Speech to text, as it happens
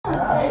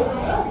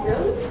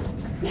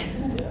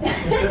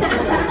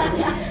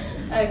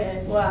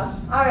Okay, wow.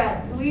 All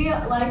right, we,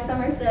 like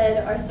Summer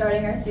said, are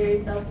starting our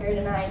series Self-Care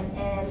tonight,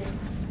 and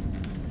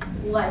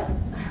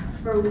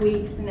for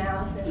weeks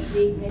now, since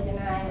Zeke, Nick, and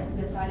I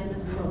decided this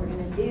is what we're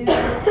going to do,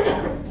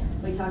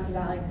 and we talked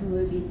about who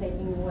would be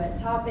taking what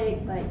topic.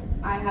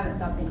 I haven't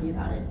stopped thinking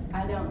about it.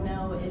 I don't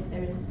know if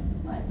there's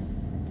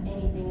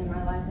anything in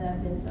my life that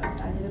I've been so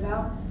excited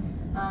about,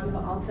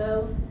 but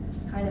also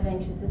kind of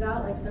anxious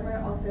about. Like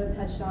Summer also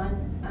touched on,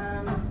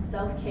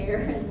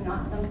 self-care is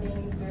not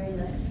something very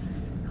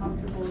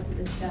comfortable to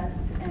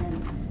discuss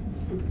and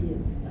to do.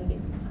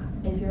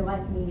 If you're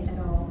like me at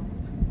all,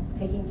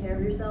 taking care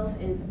of yourself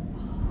is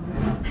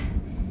hard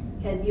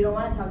because you don't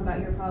want to talk about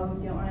your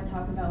problems. You don't want to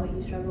talk about what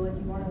you struggle with.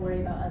 You want to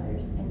worry about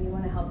others, and you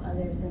want to help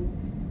others, and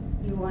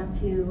you want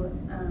to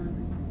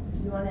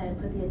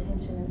put the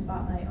attention and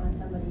spotlight on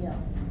somebody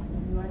else.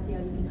 You want to see how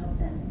you can help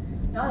them.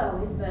 Not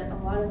always, but a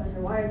lot of us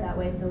are wired that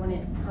way. So when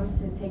it comes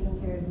to taking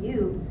care of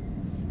you,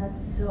 that's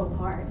so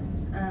hard.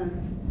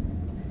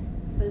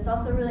 But it's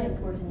also really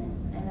important,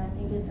 and I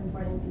think it's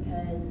important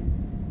because,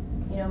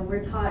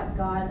 we're taught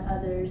God,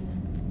 others,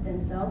 then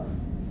self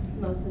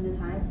most of the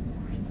time.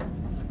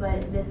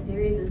 But this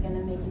series is going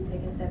to make you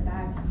take a step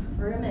back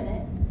for a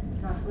minute,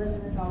 not to live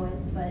in this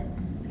always, but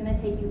it's going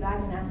to take you back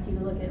and ask you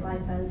to look at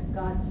life as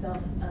God,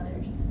 self,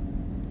 others.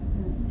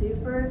 And it's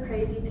super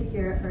crazy to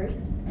hear at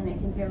first, and it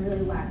can feel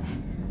really whack.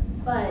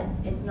 But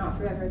it's not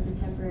forever. It's a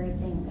temporary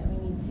thing that we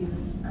need to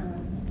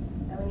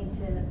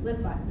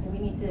live by. And we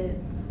need to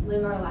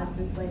live our lives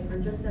this way for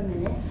just a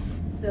minute,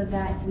 so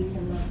that we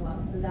can love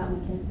well, so that we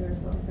can serve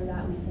well, so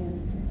that we can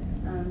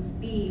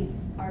be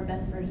our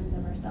best versions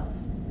of ourselves.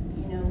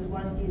 We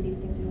want to do these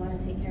things. We want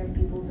to take care of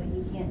people, but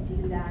you can't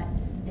do that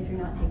if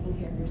you're not taking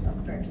care of yourself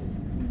first.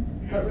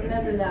 But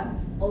remember that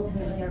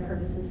ultimately our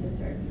purpose is to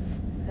serve.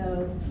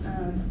 So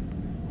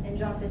in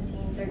John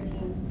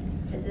 15:13,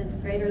 it says,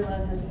 "Greater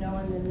love has no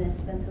one than this,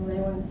 than to lay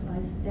one's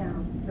life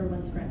down for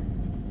one's friends."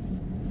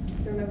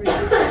 So remember,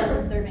 Jesus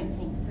was a servant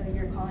king, so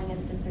your calling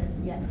is to serve,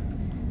 yes.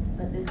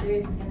 But this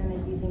series is going to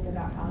make you think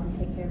about how to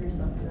take care of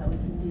yourself so that we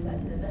can do that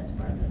to the best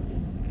of our ability.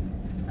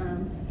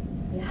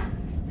 Yeah,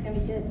 it's going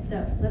to be good.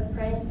 So let's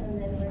pray, and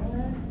then we're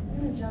gonna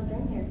jump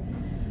in here.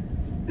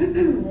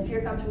 If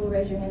you're comfortable,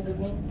 raise your hands with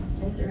me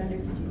and surrender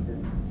to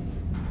Jesus.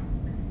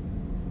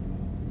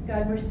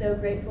 God, we're so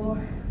grateful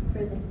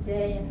for this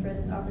day and for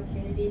this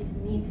opportunity to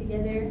meet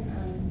together,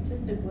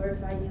 just to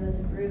glorify you as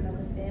a group, as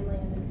a family,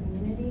 as a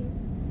community.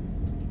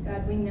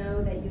 God, we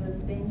know that you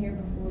have been here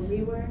before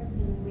we were,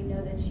 and we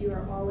know that you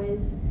are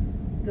always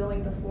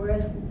going before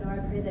us, and so I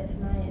pray that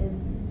tonight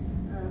is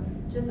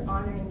just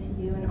honoring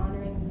to you and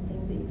honoring the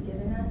things that you've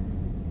given us.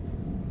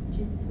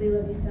 Jesus, we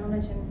love you so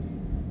much, and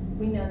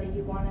we know that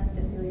you want us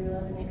to feel your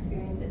love and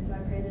experience it, so I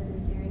pray that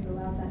this series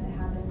allows that to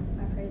happen.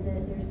 I pray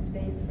that there's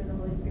space for the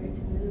Holy Spirit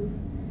to move.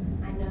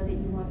 I know that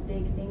you want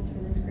big things for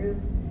this group,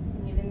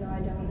 and even though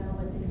I don't know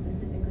what they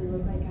specifically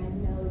look like, I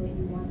know that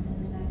you want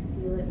them, and I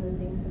feel it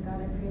moving. So God,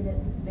 I pray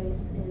that the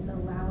space is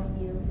allowing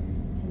you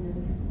to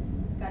move.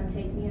 God,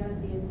 take me out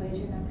of the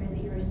equation. I pray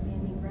that you are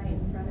standing right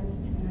in front of me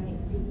tonight,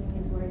 speaking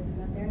these words, and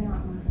that they're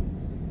not mine,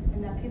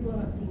 and that people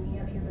don't see me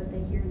up here, but they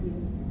hear you.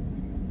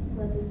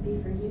 Let this be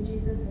for you,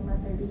 Jesus, and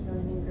let there be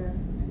healing and growth.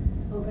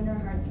 Open our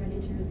hearts ready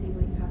to receive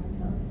what you have to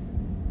tell us.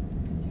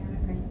 It's your name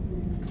I pray.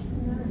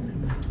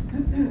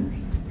 Amen.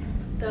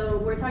 So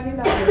we're talking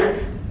about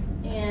words,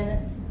 and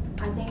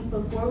I think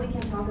before we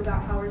can talk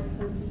about how we're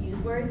supposed to use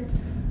words,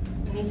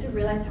 we need to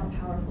realize how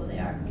powerful they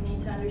are. We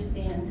need to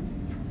understand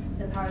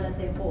the power that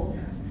they hold.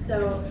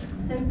 So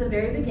since the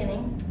very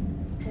beginning,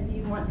 if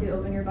you want to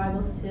open your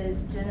Bibles to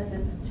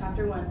Genesis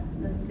chapter 1,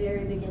 the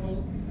very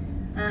beginning,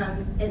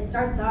 it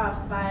starts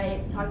off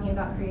by talking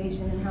about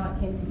creation and how it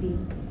came to be.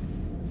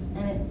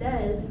 And it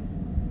says,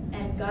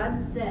 "And God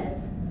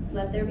said,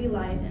 let there be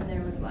light, and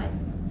there was light."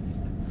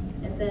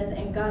 It says,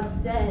 "And God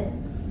said,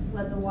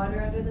 let the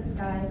water under the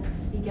sky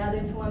be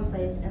gathered to one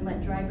place, and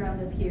let dry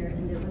ground appear,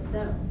 and it was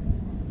so."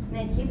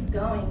 And it keeps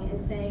going.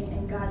 It's saying,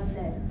 "And God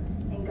said,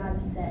 and God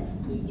said."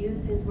 He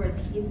used his words.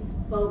 He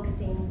spoke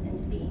things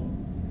into being.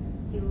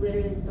 He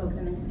literally spoke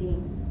them into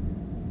being.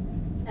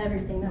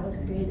 Everything that was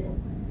created.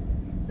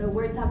 So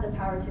words have the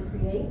power to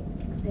create.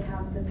 They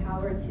have the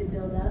power to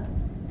build up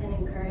and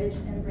encourage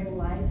and bring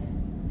life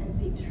and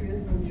speak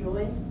truth and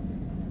joy.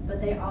 But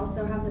they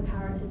also have the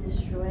power to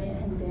destroy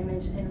and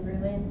damage and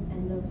ruin,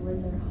 and those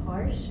words are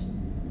harsh,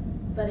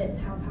 but it's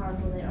how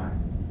powerful they are.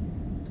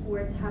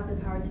 Words have the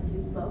power to do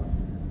both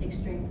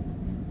extremes.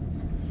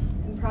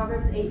 In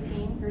Proverbs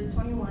 18, verse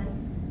 21,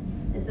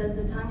 it says,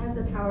 "The tongue has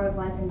the power of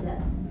life and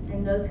death,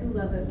 and those who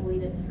love it will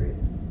eat its fruit."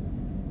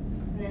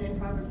 And then in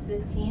Proverbs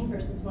 15,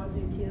 verses 1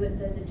 through 2, it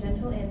says, "A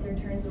gentle answer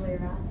turns away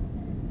wrath,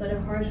 but a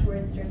harsh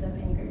word stirs up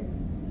anger.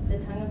 The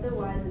tongue of the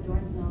wise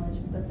adorns knowledge,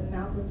 but the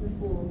mouth of the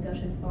fool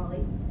gushes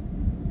folly."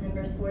 And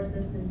verse 4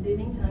 says, "The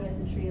soothing tongue is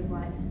a tree of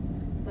life,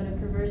 but a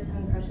perverse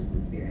tongue crushes the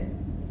spirit."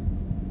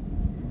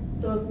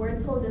 So if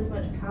words hold this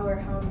much power,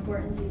 how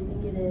important do you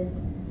think it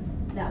is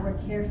that we're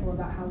careful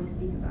about how we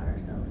speak about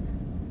ourselves?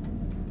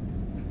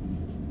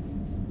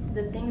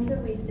 the things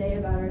that we say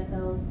about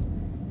ourselves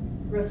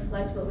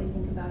reflect what we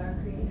think about our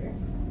Creator.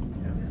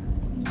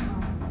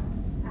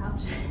 Yeah.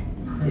 Ouch.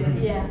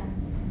 Yeah,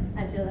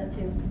 I feel that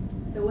too.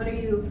 So what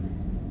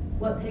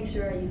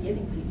picture are you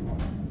giving people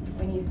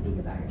when you speak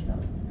about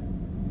yourself?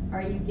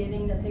 Are you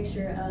giving the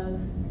picture of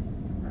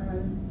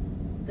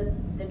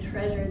the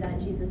treasure that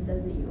Jesus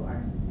says that you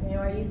are?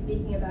 Are you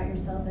speaking about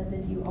yourself as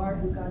if you are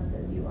who God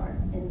says you are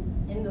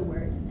in the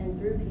Word and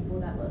through people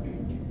that love you?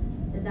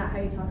 Is that how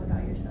you talk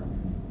about yourself?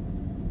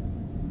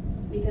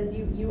 Because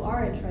you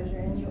are a treasure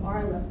and you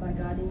are loved by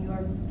God and you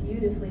are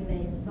beautifully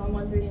made. Psalm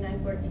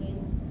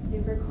 139:14,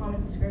 super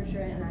common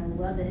scripture, and I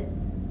love it.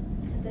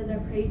 It says, I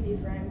praise you,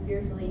 for I am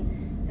fearfully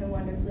and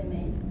wonderfully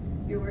made.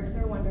 Your works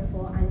are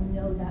wonderful. I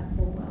know that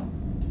full well.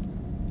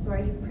 So are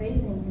you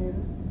praising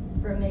Him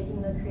for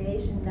making the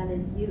creation that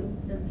is you,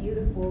 the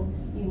beautiful,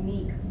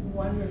 unique,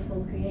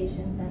 wonderful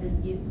creation that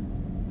is you?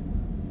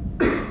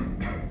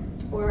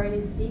 Or are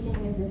you speaking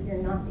as if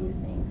you're not these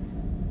things?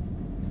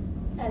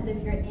 As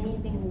if you're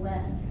anything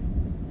less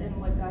than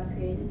what God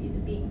created you to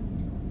be?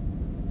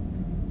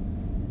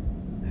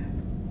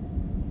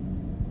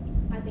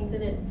 I think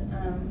that it's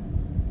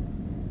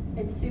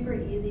super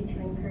easy to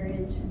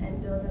encourage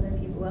and build other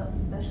people up,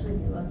 especially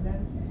if you love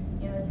them.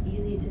 It's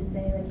easy to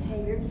say, like,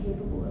 hey, you're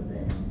capable of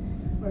this,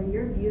 or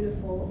you're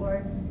beautiful,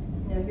 or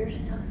you're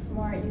so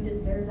smart, you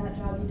deserve that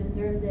job, you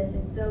deserve this.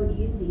 It's so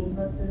easy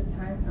most of the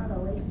time, not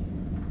always,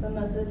 but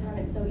most of the time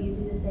it's so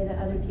easy to say that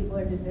other people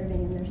are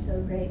deserving and they're so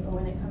great, but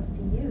when it comes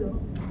to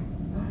you,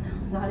 oh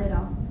no, not at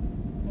all.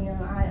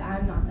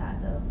 I'm not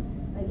that though.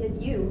 Like,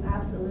 you,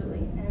 absolutely,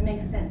 and it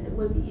makes sense, it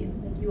would be you,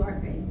 like, you are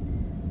great,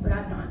 but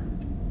I'm not.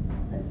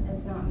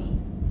 It's not me.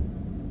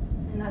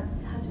 And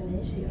that's such an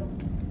issue.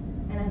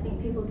 And I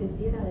think people could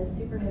see that as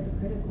super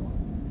hypocritical.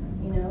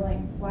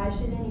 Like, why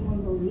should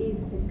anyone believe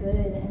the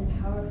good and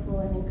powerful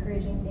and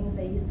encouraging things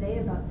that you say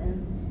about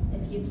them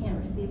if you can't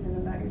receive them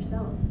about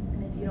yourself,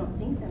 and if you don't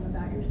think them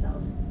about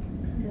yourself?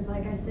 Because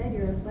like I said,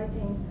 you're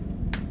reflecting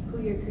who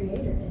your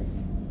Creator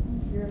is.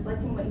 You're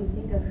reflecting what you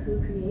think of who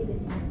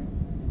created you.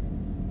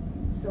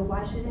 So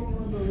why should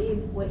anyone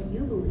believe what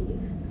you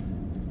believe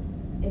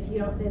if you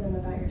don't say them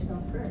about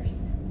yourself first?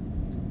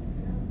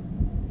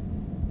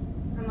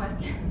 I'm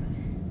like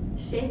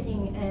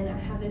shaking, and I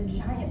have a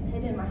giant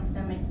pit in my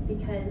stomach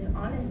because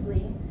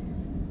honestly,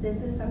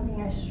 this is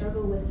something I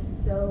struggle with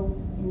so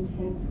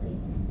intensely.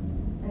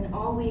 And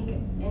all week,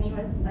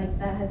 anyone like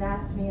that has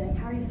asked me, like,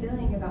 how are you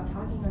feeling about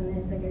talking on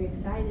this? Like, are you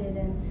excited?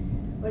 And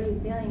what are you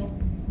feeling? And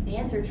the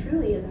answer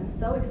truly is I'm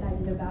so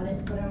excited about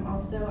it, but I feel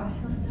so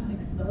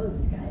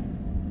exposed, guys.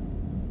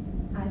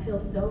 I feel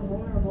so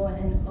vulnerable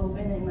and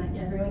open, and like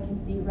everyone can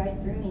see right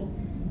through me,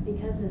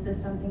 because this is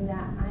something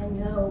that I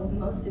know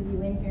most of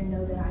you in here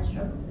know that I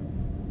struggle with.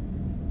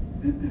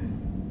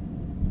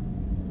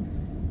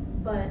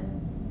 But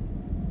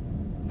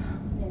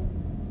man,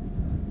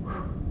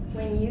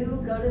 when you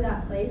go to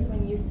that place,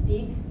 when you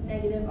speak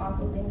negative,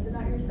 awful things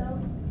about yourself,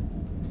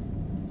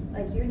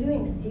 like, you're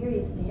doing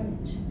serious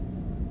damage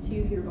to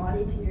your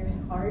body, to your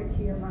heart,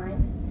 to your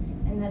mind,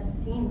 and that's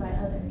seen by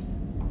others.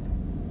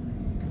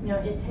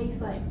 It takes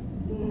like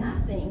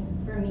nothing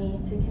for me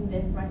to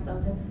convince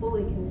myself and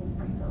fully convince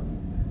myself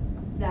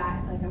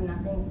that like I'm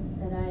nothing,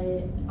 that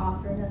I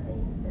offer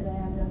nothing, that I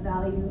have no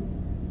value,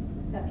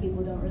 that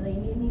people don't really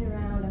need me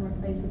around, I'm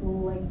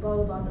replaceable, like blah,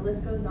 blah, blah. The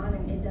list goes on,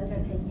 and it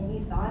doesn't take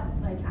any thought.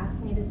 Like, ask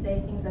me to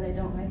say things that I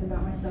don't like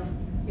about myself.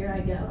 Here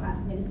I go.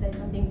 Ask me to say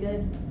something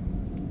good.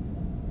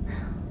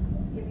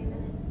 Give me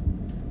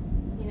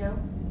a minute.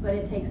 But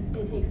it takes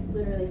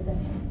literally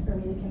seconds for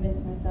me to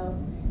convince myself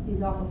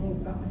these awful things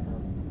about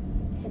myself.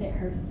 And it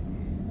hurts.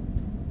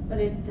 But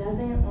it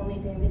doesn't only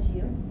damage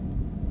you.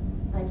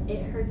 Like,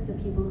 it hurts the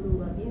people who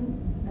love you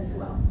as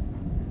well.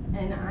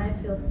 And I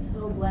feel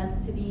so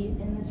blessed to be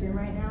in this room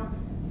right now,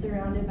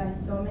 surrounded by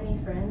so many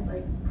friends,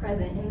 like,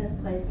 present in this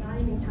place, not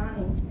even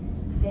counting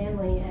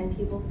family and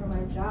people from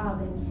my job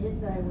and kids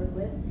that I work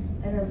with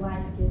that are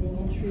life-giving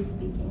and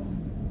truth-speaking.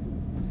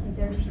 Like,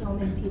 there's so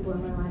many people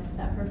in my life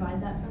that provide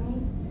that for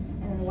me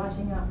and are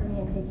watching out for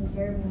me and taking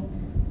care of me.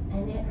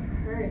 And it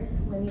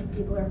hurts when these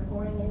people are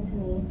pouring into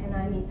me and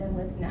I meet them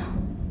with, no,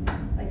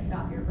 like,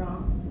 stop, you're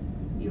wrong.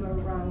 You are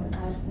wrong.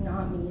 That's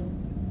not me.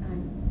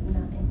 I'm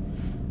nothing.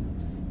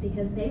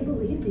 Because they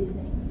believe these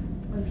things.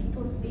 When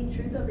people speak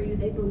truth over you,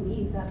 they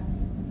believe that's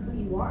who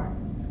you are.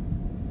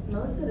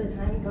 Most of the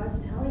time, God's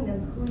telling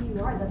them who you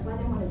are. That's why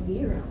they want to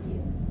be around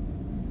you.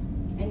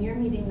 And you're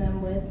meeting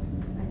them with,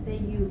 I say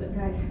you, but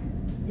guys,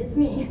 it's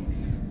me.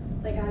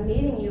 Like, I'm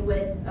meeting you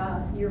with,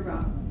 you're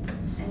wrong.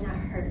 And that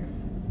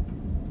hurts.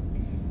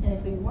 And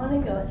if we want to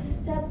go a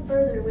step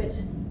further,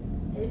 which,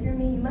 if you're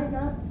me, you might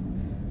not,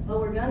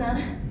 but we're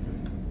gonna,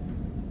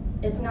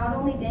 it's not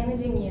only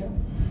damaging you,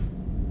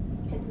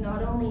 it's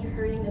not only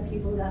hurting the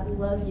people that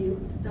love you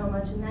so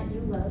much and that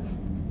you love,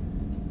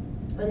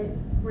 but it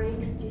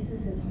breaks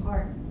Jesus'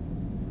 heart.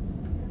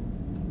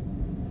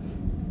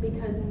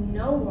 Because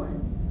no one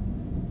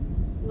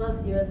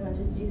loves you as much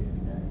as Jesus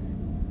does.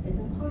 It's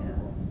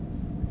impossible.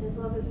 His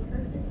love is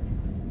perfect.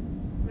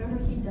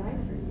 Remember, he died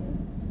for you.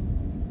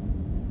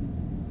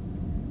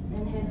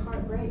 And his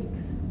heart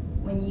breaks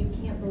when you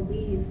can't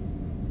believe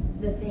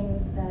the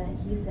things that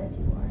he says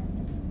you are.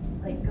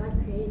 Like, God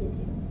created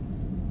you.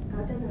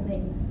 God doesn't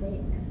make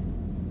mistakes.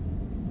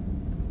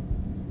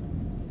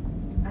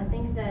 I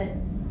think that,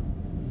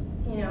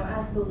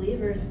 as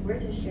believers, we're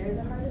to share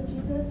the heart of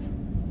Jesus.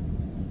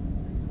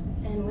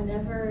 And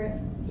whenever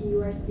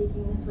you are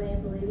speaking this way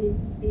and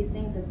believing these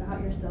things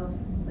about yourself,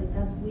 like,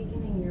 that's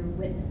weakening your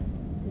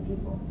witness to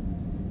people.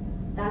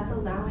 That's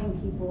allowing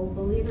people,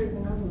 believers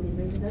and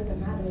unbelievers, it doesn't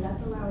matter,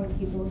 that's allowing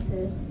people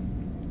to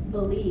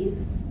believe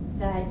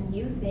that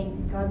you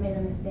think God made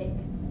a mistake.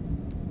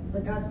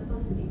 But God's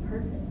supposed to be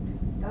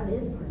perfect. God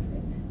is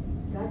perfect.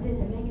 God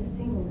didn't make a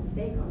single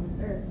mistake on this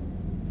earth.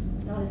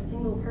 Not a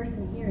single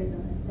person here is a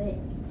mistake.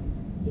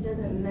 He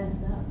doesn't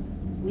mess up.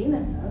 We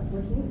mess up,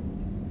 we're human.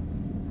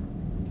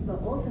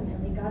 But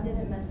ultimately, God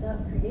didn't mess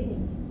up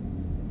creating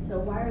you. So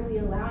why are we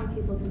allowing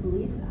people to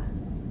believe that?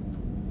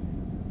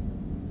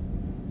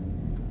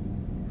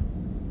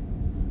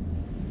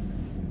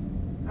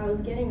 I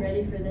was getting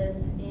ready for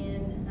this,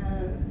 and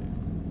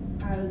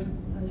I was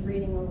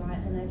reading a lot,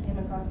 and I came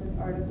across this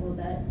article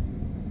that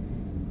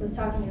was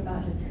talking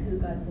about just who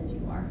God says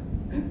you are.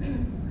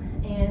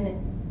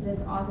 And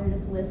this author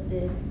just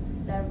listed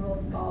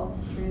several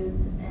false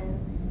truths and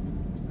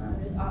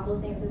just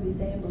awful things that we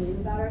say and believe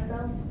about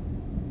ourselves,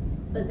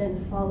 but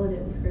then followed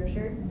it with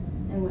scripture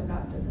and what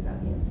God says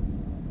about you.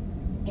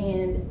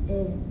 And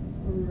it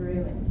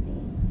ruined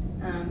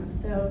me.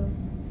 So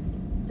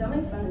don't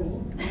make fun of me,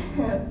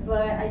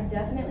 but I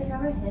definitely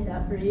have a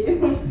handout for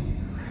you.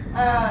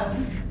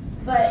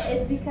 But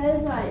it's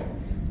because I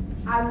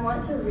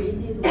want to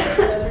read these words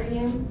over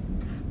you,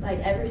 like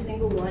every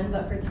single one,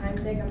 but for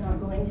time's sake, I'm not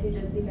going to,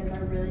 just because I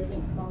really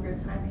think small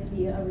group time could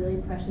be a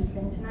really precious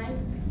thing tonight.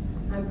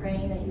 I'm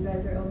praying that you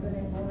guys are open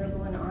and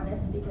vulnerable and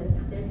honest,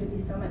 because there could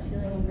be so much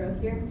healing and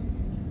growth here.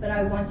 But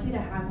I want you to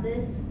have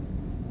this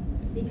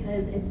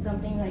because it's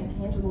something like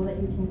tangible that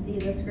you can see.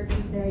 The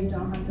scripture's there, you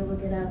don't have to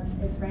look it up.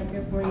 It's right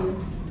there for you.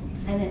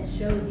 And it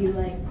shows you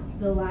like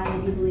the lie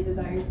that you believe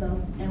about yourself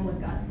and what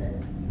God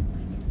says.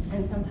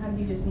 And sometimes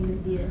you just need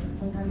to see it.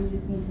 Sometimes you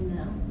just need to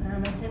know. And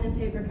I'm a pen and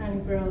paper kind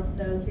of girl,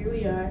 so here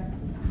we are.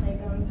 Just take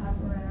them, pass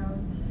them around,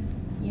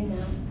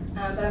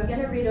 But I'm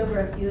going to read over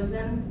a few of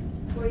them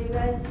for you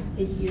guys, just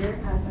to hear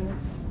as I'm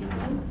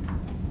speaking,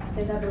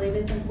 because I believe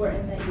it's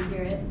important that you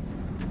hear it.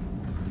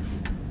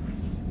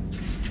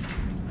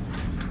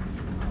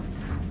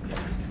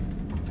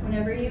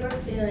 Whenever you are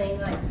feeling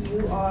like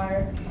you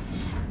are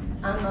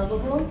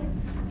unlovable,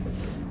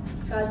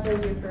 God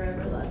says you're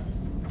forever loved.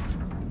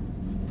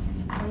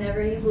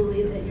 Whenever you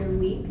believe that you're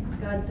weak,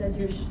 God says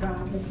you're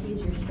strong because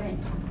he's your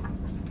strength.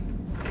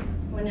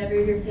 Whenever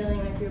you're feeling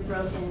like you're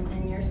broken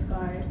and you're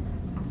scarred,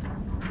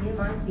 you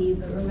might be,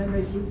 but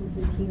remember Jesus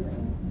is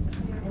healing,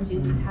 and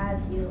Jesus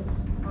has healed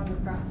on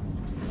the cross.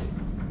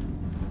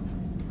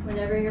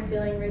 Whenever you're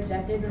feeling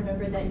rejected,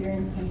 remember that you're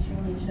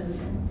intentionally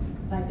chosen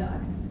by God.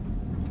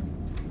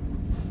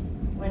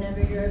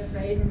 Whenever you're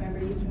afraid, remember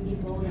you can be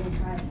bold in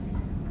Christ.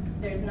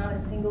 There's not a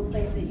single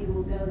place that you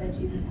will go that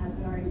Jesus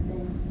hasn't already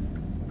been.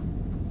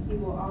 He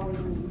will always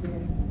meet you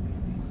there.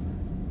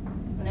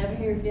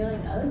 Whenever you're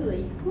feeling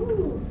ugly,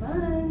 whoo,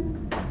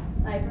 fun.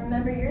 Like,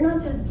 remember, you're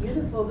not just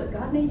beautiful, but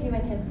God made you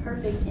in his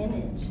perfect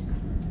image.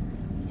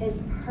 His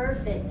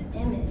perfect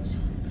image.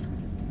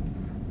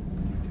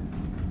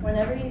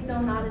 Whenever you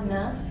feel not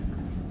enough,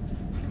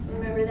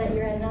 remember that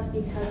you're enough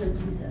because of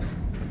Jesus.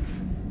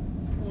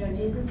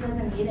 Jesus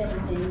doesn't need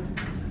anything,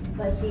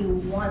 but he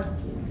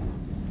wants you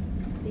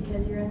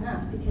because you're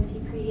enough, because he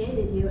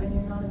created you and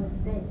you're not a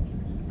mistake.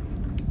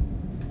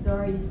 So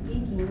are you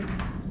speaking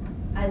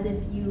as if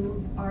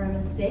you are a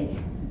mistake?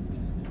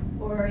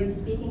 Or are you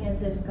speaking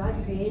as if God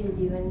created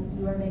you and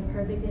you are made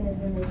perfect in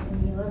his image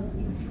and he loves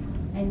you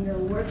and you're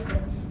worth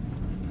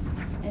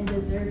it and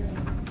deserving?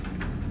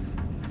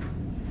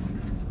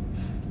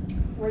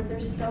 Words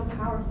are so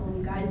powerful,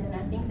 you guys, and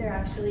I think they're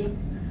actually,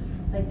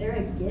 they're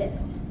a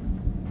gift.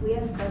 We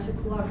have such a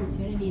cool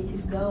opportunity to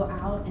go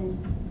out and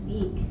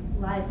speak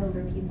life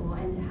over people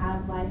and to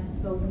have life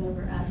spoken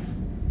over us.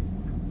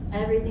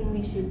 Everything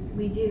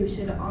we do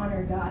should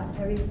honor God.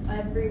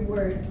 Every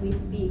word we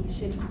speak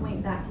should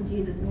point back to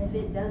Jesus. And if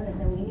it doesn't,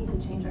 then we need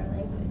to change our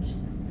language.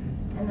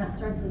 And that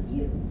starts with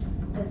you.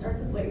 It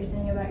starts with what you're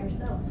saying about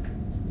yourself.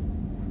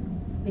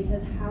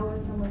 Because how is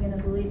someone going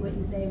to believe what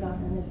you say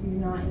about them if you're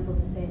not able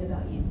to say it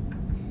about you?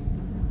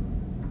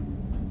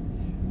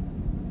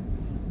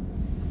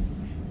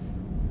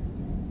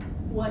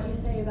 What you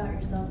say about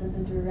yourself is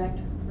a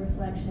direct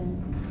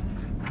reflection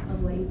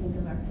of what you think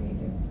of our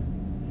Creator.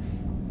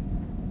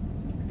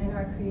 And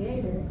our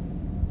Creator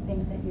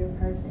thinks that you're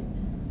perfect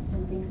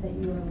and thinks that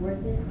you are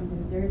worth it and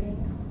deserving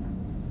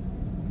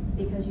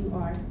because you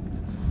are.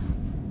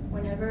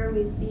 Whenever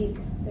we speak,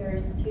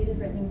 there's two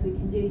different things we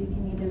can do. You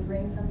can either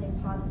bring something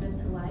positive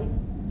to light,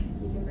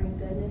 you can bring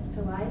goodness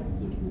to light,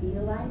 you can be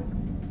a light,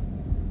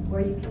 or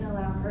you can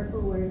allow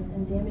hurtful words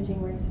and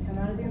damaging words to come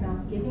out of your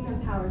mouth, giving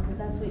them power, because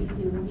that's what you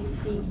do. When you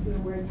speak, your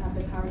words have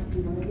the power to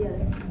do one or the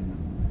other.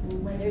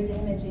 And when they're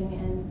damaging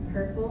and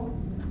hurtful,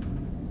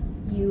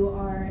 you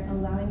are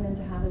allowing them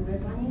to have a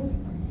grip on you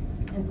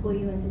and pull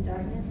you into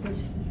darkness,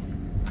 which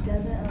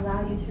doesn't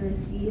allow you to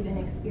receive and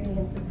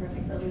experience the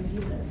perfect love of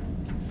Jesus.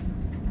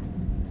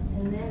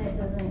 And then it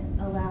doesn't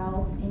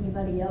allow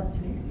anybody else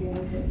to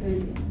experience it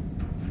through you.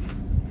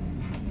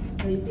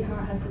 So you see how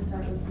it has to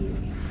start with you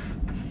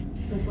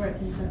before it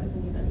can start with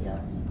anybody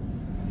else.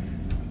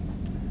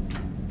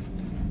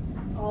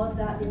 All of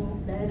that being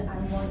said, I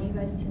want you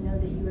guys to know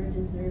that you are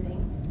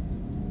deserving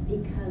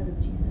because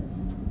of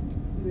Jesus.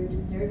 You are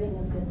deserving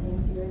of good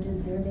things. You are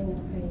deserving of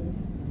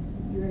praise.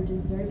 You are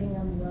deserving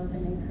of love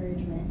and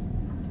encouragement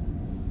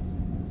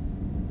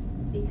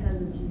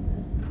because of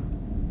Jesus.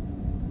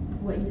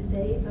 What you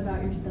say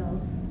about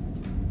yourself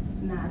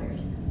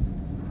matters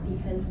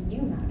because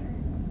you matter.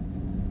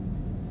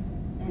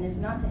 And if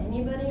not to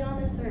anybody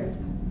on this earth,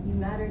 you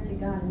matter to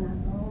God, and that's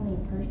the only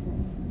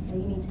person that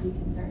you need to be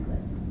concerned with.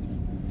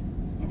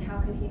 And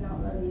how could he not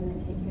love you and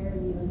take care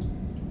of you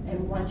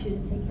and want you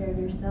to take care of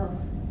yourself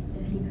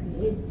if he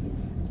created you?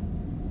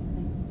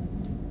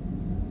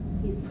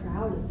 He's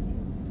proud of you.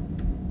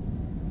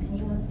 And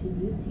he wants to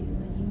use you,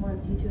 and he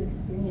wants you to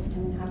experience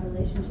him and have a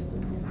relationship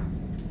with him.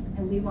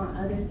 And we want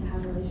others to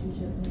have a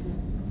relationship with him.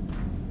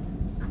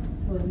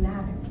 So it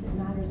matters. It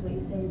matters what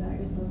you say about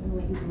yourself and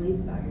what you believe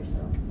about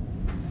yourself.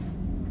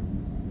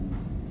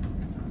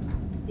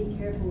 Be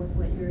careful with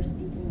what you're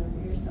speaking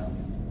over yourself.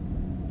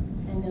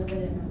 And know that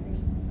it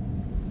matters.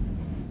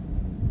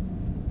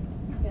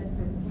 You guys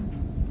pray with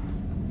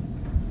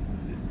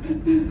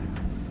me.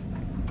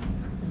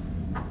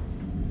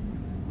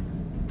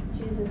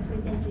 Jesus, we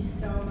thank you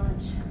so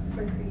much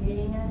for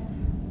creating us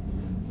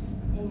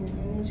in your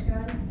image,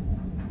 God.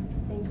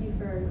 Thank you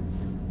for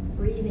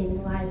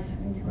breathing life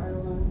into our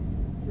lungs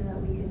so that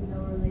we could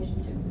know a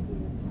relationship with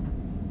you.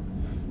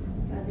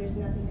 God, there's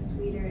nothing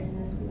sweeter in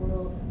this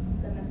world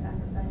than the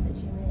sacrifice that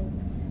you made.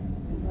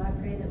 And so I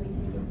pray that we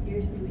take it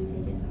seriously, we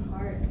take it to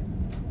heart,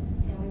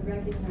 and we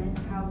recognize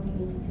how we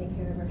need to take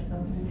care of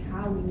ourselves and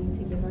how we need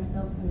to give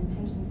ourselves some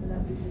attention so that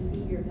we can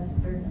be your best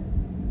servant.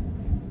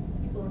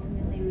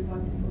 Ultimately, we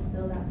want to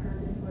fulfill that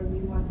purpose, Lord.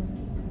 We want this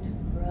kingdom to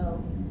grow,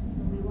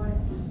 and we want to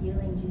see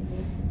healing,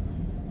 Jesus.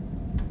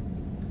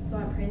 So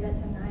I pray that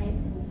tonight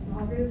in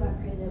small group, I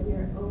pray that we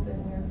are open,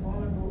 we are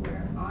vulnerable, we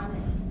are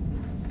honest,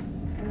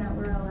 and that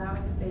we're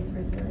allowing space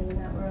for healing, and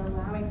that we're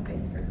allowing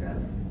space for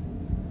growth.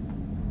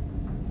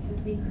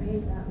 Because we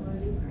crave that, Lord.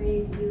 We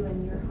crave you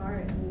and your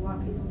heart, and we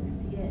want people to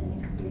see it and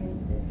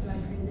experience it. So I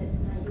pray that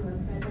tonight you are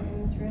present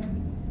in this room,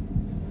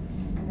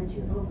 and that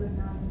you open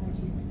mouths and that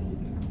you speak.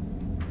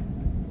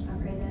 I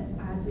pray that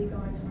as we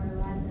go into our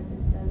lives, that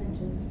this doesn't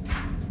just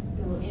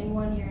go in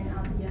one ear and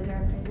out the other.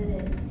 I pray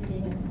that it is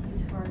hitting us deep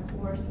to our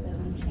core so that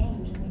we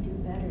change and we do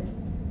better.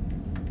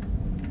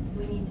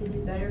 We need to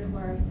do better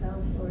for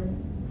ourselves, Lord.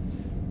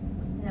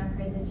 And I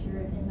pray that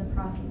you're in the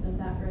process of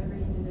that for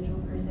every individual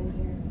person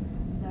here,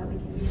 so that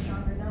we can be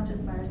stronger, not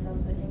just by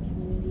ourselves, but in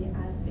community,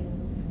 as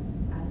family,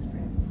 as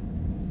friends.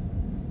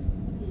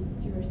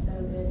 Jesus, you are so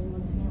good, and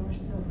once again, we're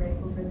so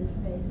grateful for this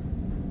space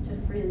to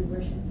freely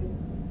worship you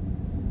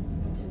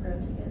and to grow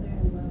together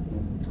and love you.